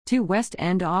2 West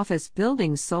End office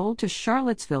buildings sold to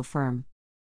Charlottesville firm.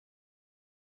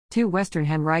 2 Western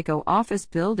Henrico office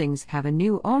buildings have a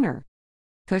new owner.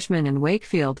 Cushman &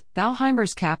 Wakefield,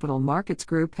 Thalhimer's Capital Markets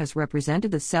Group has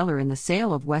represented the seller in the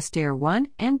sale of Westair 1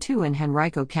 and 2 in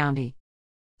Henrico County.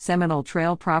 Seminole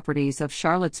Trail Properties of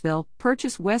Charlottesville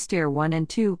purchased Westair 1 and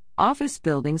 2 office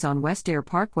buildings on Westair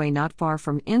Parkway not far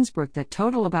from Innsbrook that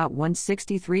total about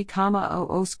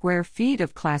 163,00 square feet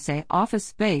of Class A office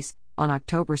space on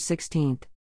October 16.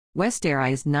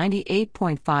 Westair is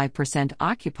 98.5%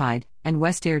 occupied, and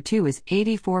Westair 2 is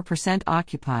 84%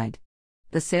 occupied.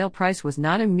 The sale price was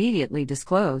not immediately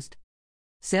disclosed.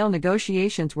 Sale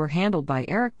negotiations were handled by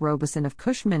Eric Robeson of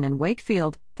Cushman &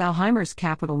 Wakefield, Thalhimer's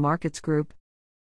Capital Markets Group.